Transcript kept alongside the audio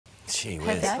Gee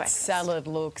whiz. That salad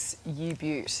looks you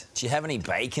beaut. Do you have any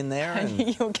bacon there? I knew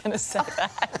you were going to say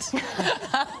that.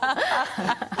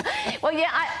 Well,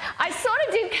 yeah, I sort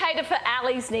of do cater for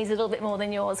Ali's needs a little bit more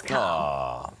than yours,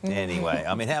 Karl. Oh, anyway.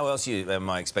 I mean, how else am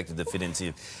I expected to fit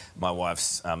into my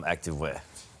wife's activewear?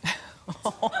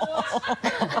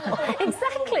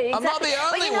 Exactly. I'm not the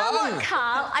only but you know one. What,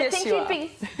 Karl? I think you'd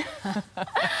be...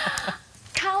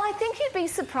 Karl, I think you'd be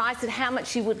surprised at how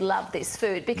much you would love this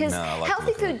food, because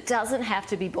healthy food doesn't have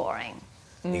to be boring.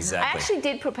 Exactly. I actually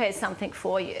did prepare something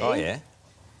for you. Oh, yeah?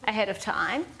 Ahead of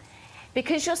time.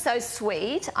 Because you're so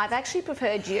sweet, I've actually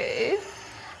prepared you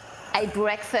a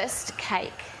breakfast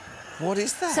cake. What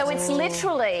is that? So it's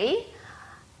literally...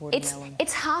 Watermelon.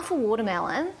 It's half a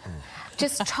watermelon,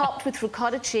 just topped with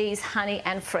ricotta cheese, honey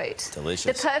and fruit.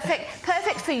 Delicious. The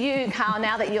perfect for you, Karl,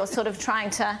 now that you're sort of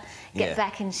trying to get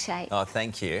back in shape. Oh,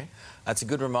 thank you. That's a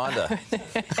good reminder.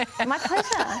 My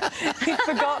pleasure. You've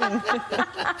forgotten.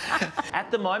 At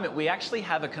the moment, we actually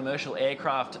have a commercial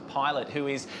aircraft pilot who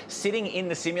is sitting in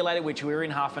the simulator, which we were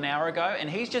in half an hour ago, and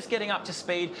he's just getting up to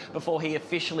speed before he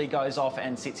officially goes off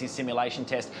and sits his simulation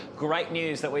test. Great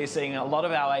news that we're seeing a lot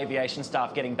of our aviation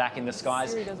staff getting back in the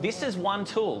skies. This is one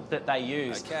tool that they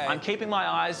use. Okay. I'm keeping my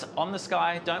eyes on the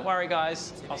sky. Don't worry,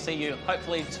 guys. I'll see you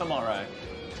hopefully tomorrow.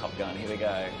 Top Gun, here we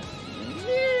go.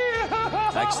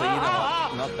 Actually, you know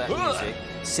what? Not that music.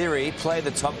 Siri, play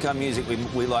the Top Gun music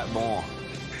we like more.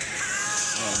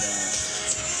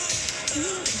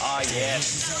 Oh,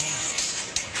 yes.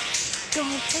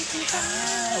 Don't take me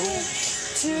back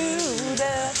to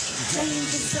the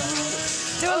danger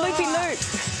zone. Do a loopy loop.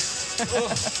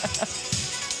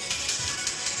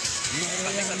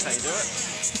 I think that's how you do it.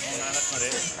 No, that's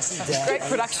not it. Great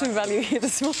production value here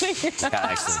this morning. Can't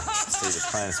actually see the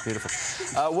plane. It's beautiful.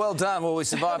 Well done. Well, we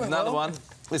survived another one.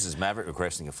 This is Maverick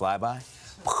requesting a flyby.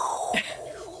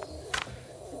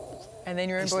 And then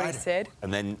you remember what he said?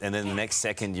 And then the next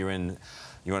second you're on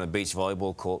a beach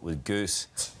volleyball court with Goose.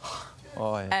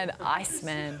 Oh, yeah. And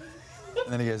Iceman.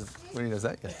 And then he goes, when he does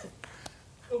that, he goes,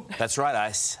 That's right,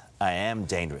 Ice. I am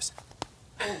dangerous.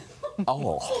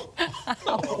 Oh.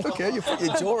 okay, you put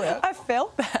your jaw out. I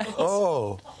felt that.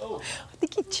 Oh. I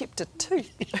think he chipped a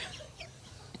tooth.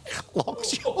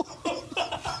 Lockjaw.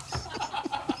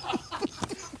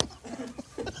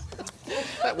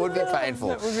 That would be painful.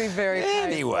 That would be very painful.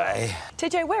 Anyway.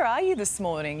 TJ, where are you this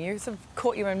morning? You sort of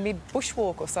caught you in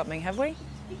mid-bushwalk or something, have we?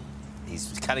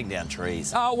 He's cutting down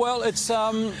trees. Oh, well, it's,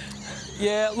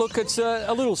 yeah, look, it's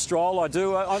a little stroll I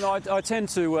do. I tend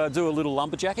to do a little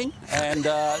lumberjacking, and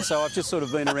so I've just sort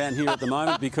of been around here at the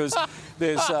moment because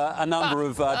there's a number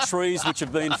of trees which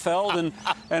have been felled,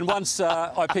 and once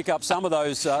I pick up some of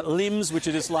those limbs which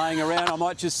are just laying around, I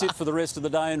might just sit for the rest of the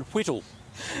day and whittle.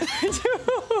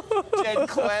 Jed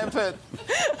Clampett.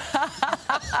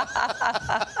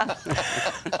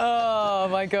 Oh,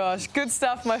 my gosh. Good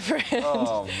stuff, my friend.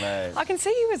 Oh, man. I can see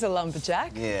you as a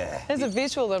lumberjack. Yeah. There's a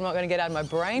visual that I'm not going to get out of my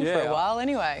brain for a while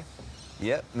anyway.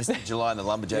 Yep, Mr. July in the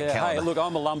lumberjack calendar. Hey, look,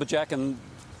 I'm a lumberjack and...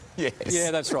 Yes.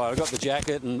 Yeah, that's right. I've got the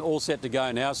jacket and all set to go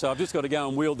now, so I've just got to go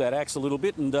and wield that axe a little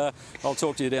bit, and I'll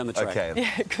talk to you down the track. Okay.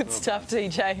 Yeah, good stuff,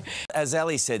 TJ. As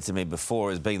Ali said to me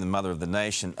before, as being the mother of the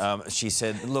nation, she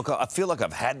said, look, I feel like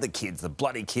I've had the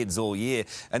bloody kids all year,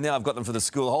 and now I've got them for the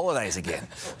school holidays again.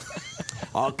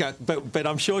 Okay, but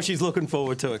I'm sure she's looking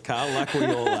forward to it, Karl, like we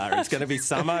all are. It's going to be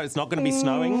summer, it's not going to be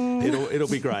snowing, it'll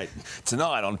be great.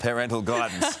 Tonight on Parental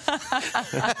Guidance.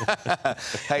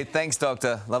 Hey, thanks,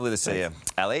 Doctor. Lovely to see you.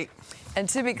 Ali? And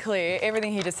to be clear,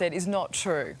 everything he just said is not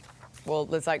true. Well,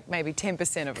 there's like maybe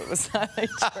 10% of it was true.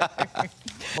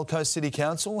 Gold Coast City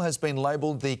Council has been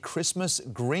labelled the Christmas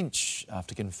Grinch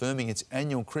after confirming its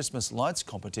annual Christmas lights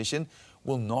competition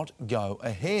will not go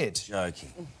ahead.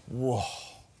 Joking. Whoa.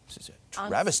 This is a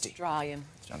travesty. Australian.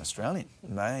 It's un-Australian.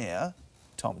 Mayor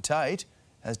Tom Tate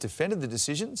has defended the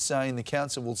decision, saying the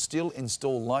council will still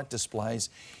install light displays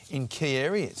in key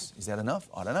areas. Is that enough?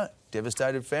 I don't know.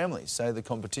 Devastated families say the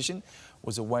competition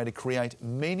was a way to create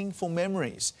meaningful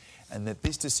memories and that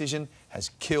this decision has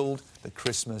killed the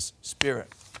Christmas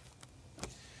spirit.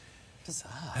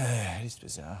 Bizarre. It is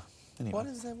bizarre. Anyway.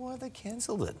 Why have they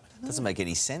cancelled it? Doesn't make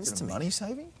any sense to me. Money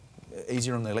saving?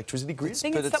 Easier on the electricity grid? I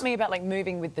think it's something about like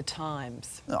moving with the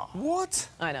times. Oh. What?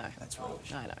 I know. That's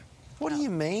rubbish. I know. What do you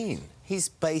mean? He's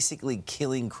basically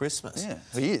killing Christmas. Yeah,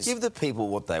 he is. Give the people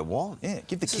what they want. Yeah,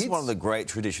 give the kids. kids. Is one of the great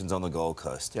traditions on the Gold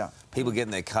Coast. Yeah. People get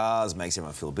in their cars, makes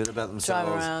everyone feel better about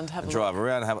themselves. Drive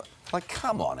around, have a... Like,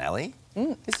 come on, Ali.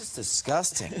 This is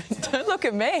disgusting. Don't look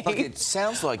at me. Like, it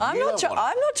sounds like I'm not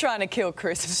trying to kill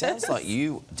Christmas. It sounds like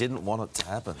you didn't want it to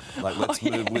happen. Like, let's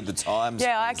move with the times.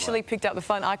 Yeah, I actually picked up the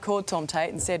phone. I called Tom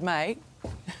Tate and said, mate,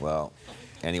 Well,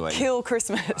 anyway. Kill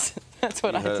Christmas. That's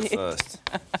what you I heard did. it first.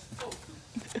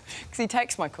 Because he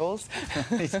takes my calls.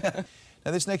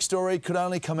 Now, this next story could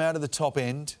only come out of the top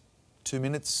end. 2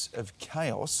 minutes of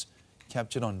chaos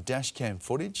captured on dashcam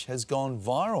footage has gone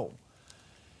viral.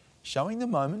 Showing the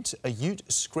moment a ute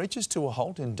screeches to a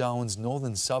halt in Darwin's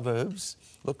northern suburbs.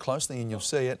 Look closely and you'll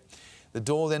see it. The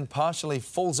door then partially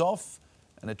falls off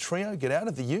and a trio get out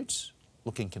of the ute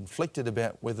looking conflicted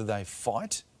about whether they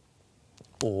fight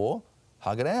or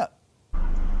hug it out.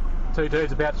 Two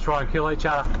dudes about to try and kill each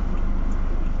other.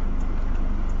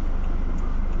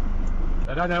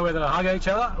 They don't know whether to hug each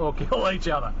other or kill each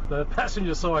other. The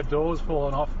passenger side door's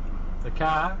fallen off the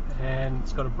car and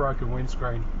it's got a broken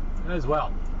windscreen as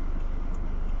well.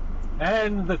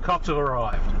 And the cops have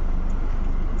arrived.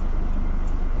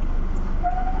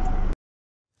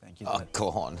 Thank you. Oh, go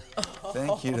on.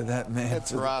 Thank you to that man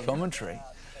for the commentary.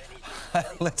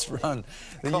 Let's run.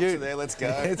 The Cops are ute, there, let's go.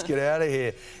 Let's get out of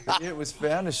here. The ute was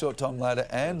found a short time later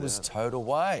and was towed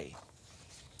away.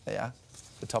 There you are,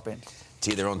 the top end.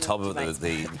 Gee, they're on top of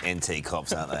the NT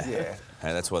cops, aren't they? Yeah.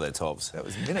 Hey, that's why they're tops. That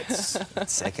was minutes.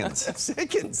 Seconds.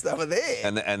 Seconds, they were there.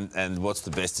 And what's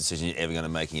the best decision you're ever going to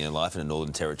make in your life in a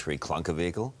Northern Territory clunker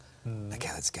vehicle? Okay,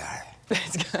 let's go.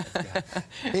 Let's go.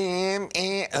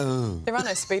 Oh. There are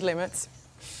no speed limits.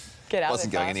 Get out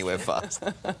Wasn't there going fast.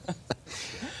 anywhere fast.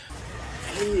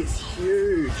 He is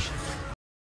huge.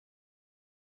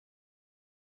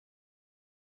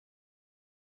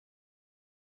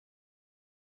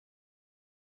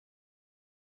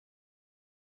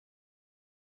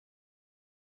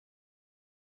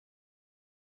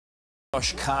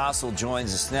 Josh Castle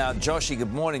joins us now. Joshy,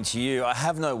 good morning to you. I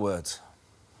have no words.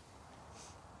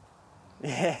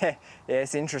 Yeah,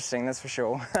 it's interesting, that's for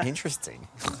sure. Interesting.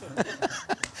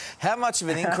 How much of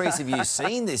an increase have you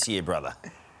seen this year, brother?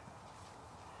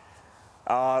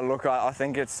 Look, I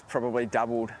think it's probably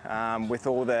doubled with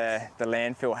all the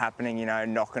landfill happening, you know,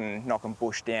 knocking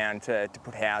bush down to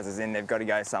put houses in. They've got to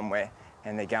go somewhere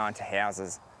and they're going to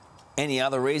houses. Any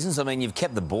other reasons? I mean, you've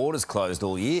kept the borders closed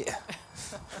all year.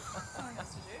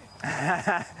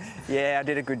 Yeah, I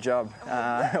did a good job. Or we,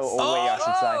 I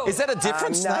should say. Is that a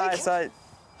different snake? No, so...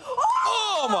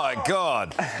 Oh, my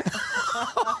God.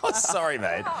 Sorry,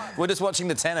 mate. We're just watching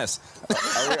the tennis.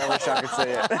 I wish I could see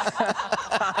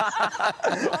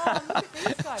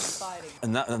it.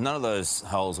 And none of those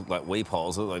holes look like weep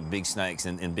holes. They look like big snakes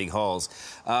in big holes.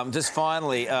 Just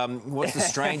finally, what's the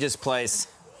strangest place...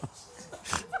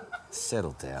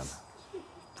 Settle down.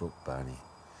 Brooke Boney.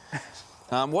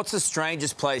 What's the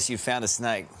strangest place you've found a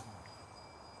snake?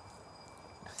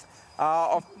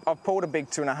 I've pulled a big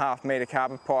 2.5 metre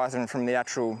carpet python from the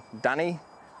actual dunny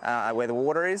where the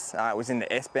water is. It was in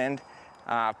the S-bend.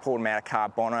 I've pulled them out of car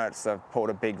bonnets. I've pulled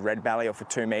a big red belly off a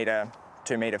 2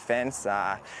 metre fence.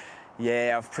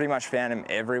 Yeah, I've pretty much found them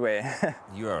everywhere.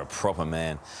 You are a proper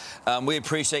man. We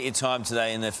appreciate your time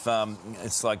today, and if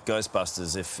it's like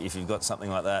Ghostbusters, if you've got something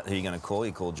like that, who are you going to call?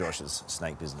 You call Josh's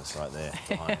snake business right there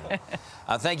behind you.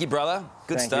 Thank you, brother.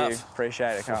 Good stuff. Thank you.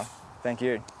 Appreciate it, Karl. Thank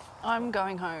you. I'm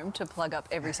going home to plug up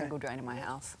every single drain in my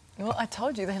house. Well, I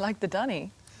told you they like the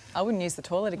dunny. I wouldn't use the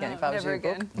toilet again if I was you.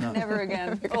 Never again. No. Never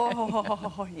again.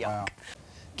 Oh, yuck. Wow.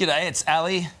 G'day, it's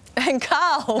Ali. And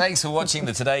Karl. Thanks for watching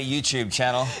the Today YouTube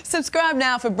channel. Subscribe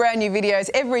now for brand new videos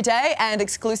every day and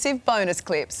exclusive bonus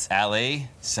clips. Ali,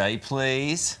 say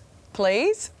please.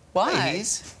 Please? Why?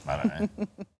 Please? I don't know.